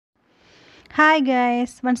Hi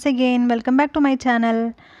guys, once again welcome back to my channel.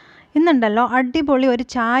 ഇന്നുണ്ടല്ലോ അടിപൊളി ഒരു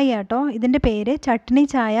ചായ കേട്ടോ. ഇതിൻ്റെ പേര് ചട്നി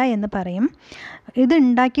ചായ എന്ന് പറയും. ഇത്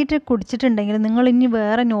ഉണ്ടാക്കിയിട്ട് കുടിച്ചിട്ടുണ്ടെങ്കിൽ നിങ്ങൾ ഇനി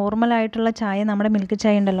വേറെ നോർമലായിട്ടുള്ള ചായ നമ്മുടെ മിൽക്ക്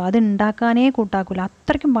ചായ ഉണ്ടല്ലോ അത് ഉണ്ടാക്കാനേ കൂട്ടാക്കില്ല,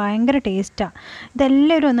 അത്രയ്ക്കും ഭയങ്കര ടേസ്റ്റാണ്.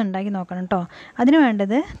 ഇതെല്ലാവരും ഒന്ന് ഉണ്ടാക്കി നോക്കണം കേട്ടോ. അതിന്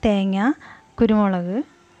വേണ്ടത് തേങ്ങ, കുരുമുളക്,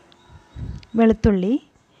 വെളുത്തുള്ളി,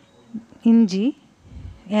 ഇഞ്ചി,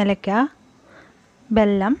 ഏലക്ക,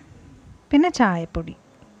 വെല്ലം, പിന്നെ ചായപ്പൊടി.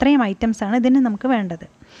 ഇത്രയും ഐറ്റംസാണ് ഇതിന് നമുക്ക് വേണ്ടത്.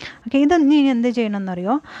 ഓക്കെ, ഇതൊന്നും ഇനി എന്ത്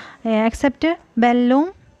ചെയ്യണമെന്നറിയോ, എക്സെപ്റ്റ് വെല്ലവും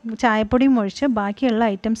ചായപ്പൊടിയും ഒഴിച്ച് ബാക്കിയുള്ള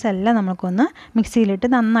ഐറ്റംസ് എല്ലാം നമുക്കൊന്ന് മിക്സിയിലിട്ട്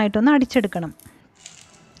നന്നായിട്ടൊന്ന് അടിച്ചെടുക്കണം.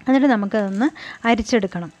 എന്നിട്ട് നമുക്കതൊന്ന്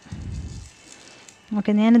അരിച്ചെടുക്കണം.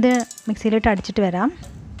 ഓക്കെ, ഞാനിത് മിക്സിയിലിട്ട് അടിച്ചിട്ട് വരാം.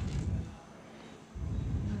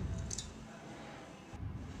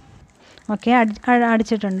 ഓക്കെ,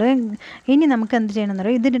 അടിച്ചിട്ടുണ്ട്. ഇനി നമുക്ക് എന്ത് ചെയ്യണമെന്ന്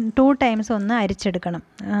പറയുക, ഇത് 2 times ഒന്ന് അരിച്ചെടുക്കണം.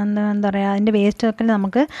 എന്താ പറയുക, അതിൻ്റെ വേസ്റ്റൊക്കെ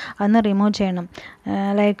നമുക്ക് ഒന്ന് റിമൂവ് ചെയ്യണം.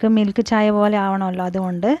 ലൈക്ക് മിൽക്ക് ചായ പോലെ ആവണമല്ലോ,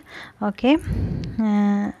 അതുകൊണ്ട്. ഓക്കെ,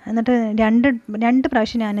 എന്നിട്ട് രണ്ട്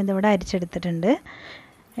പ്രാവശ്യം ഞാനിതിവിടെ അരിച്ചെടുത്തിട്ടുണ്ട്.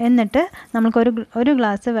 എന്നിട്ട് ഒരു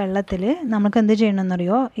ഗ്ലാസ് വെള്ളത്തിൽ നമുക്ക് എന്ത്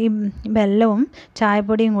ചെയ്യണമെന്നറിയോ, ഈ വെല്ലവും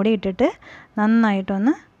ചായപ്പൊടിയും കൂടി ഇട്ടിട്ട്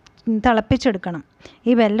നന്നായിട്ടൊന്ന് തിളപ്പിച്ചെടുക്കണം.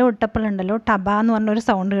 ഈ വെല്ലം ഇട്ടപ്പോഴുണ്ടല്ലോ ടബ എന്ന് പറഞ്ഞൊരു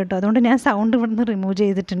സൗണ്ട് കേട്ടോ, അതുകൊണ്ട് ഞാൻ സൗണ്ട് ഇവിടുന്ന് റിമൂവ്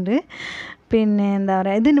ചെയ്തിട്ടുണ്ട്. പിന്നെ എന്താ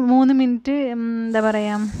പറയുക, ഇത് 3 minute എന്താ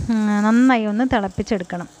പറയുക നന്നായി ഒന്ന്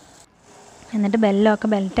തിളപ്പിച്ചെടുക്കണം. എന്നിട്ട് വെല്ലമൊക്കെ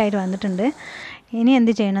മെൽറ്റായിട്ട് വന്നിട്ടുണ്ട്. ഇനി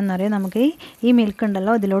എന്ത് ചെയ്യണമെന്ന് പറയുക, നമുക്ക് ഈ മിൽക്ക്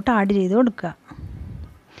ഉണ്ടല്ലോ ഇതിലോട്ട് ആഡ് ചെയ്ത് കൊടുക്കുക.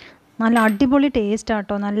 നല്ല അടിപൊളി ടേസ്റ്റ്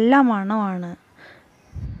ആട്ടോ, നല്ല മണമാണ്.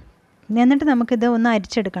 എന്നിട്ട് നമുക്കിത് ഒന്ന്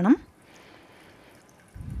അരിച്ചെടുക്കണം.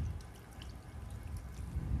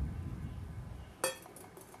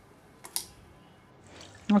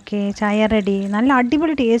 ഓക്കെ, ചായ റെഡി. നല്ല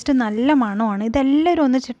അടിപൊളി ടേസ്റ്റ്, നല്ല മണമാണ്. ഇതെല്ലാവരും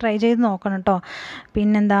ഒന്ന് ട്രൈ ചെയ്ത് നോക്കണം കേട്ടോ.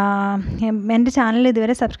 പിന്നെന്താ, എൻ്റെ ചാനൽ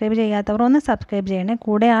ഇതുവരെ സബ്സ്ക്രൈബ് ചെയ്യാത്തവർ ഒന്ന് സബ്സ്ക്രൈബ് ചെയ്യണേ.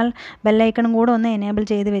 കൂടെ ബെല്ലൈക്കണും കൂടെ ഒന്ന് എനേബിൾ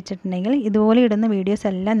ചെയ്ത് വെച്ചിട്ടുണ്ടെങ്കിൽ ഇതുപോലെ ഇടുന്ന വീഡിയോസ്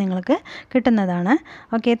എല്ലാം നിങ്ങൾക്ക് കിട്ടുന്നതാണ്.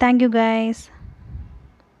 Okay, thank you guys.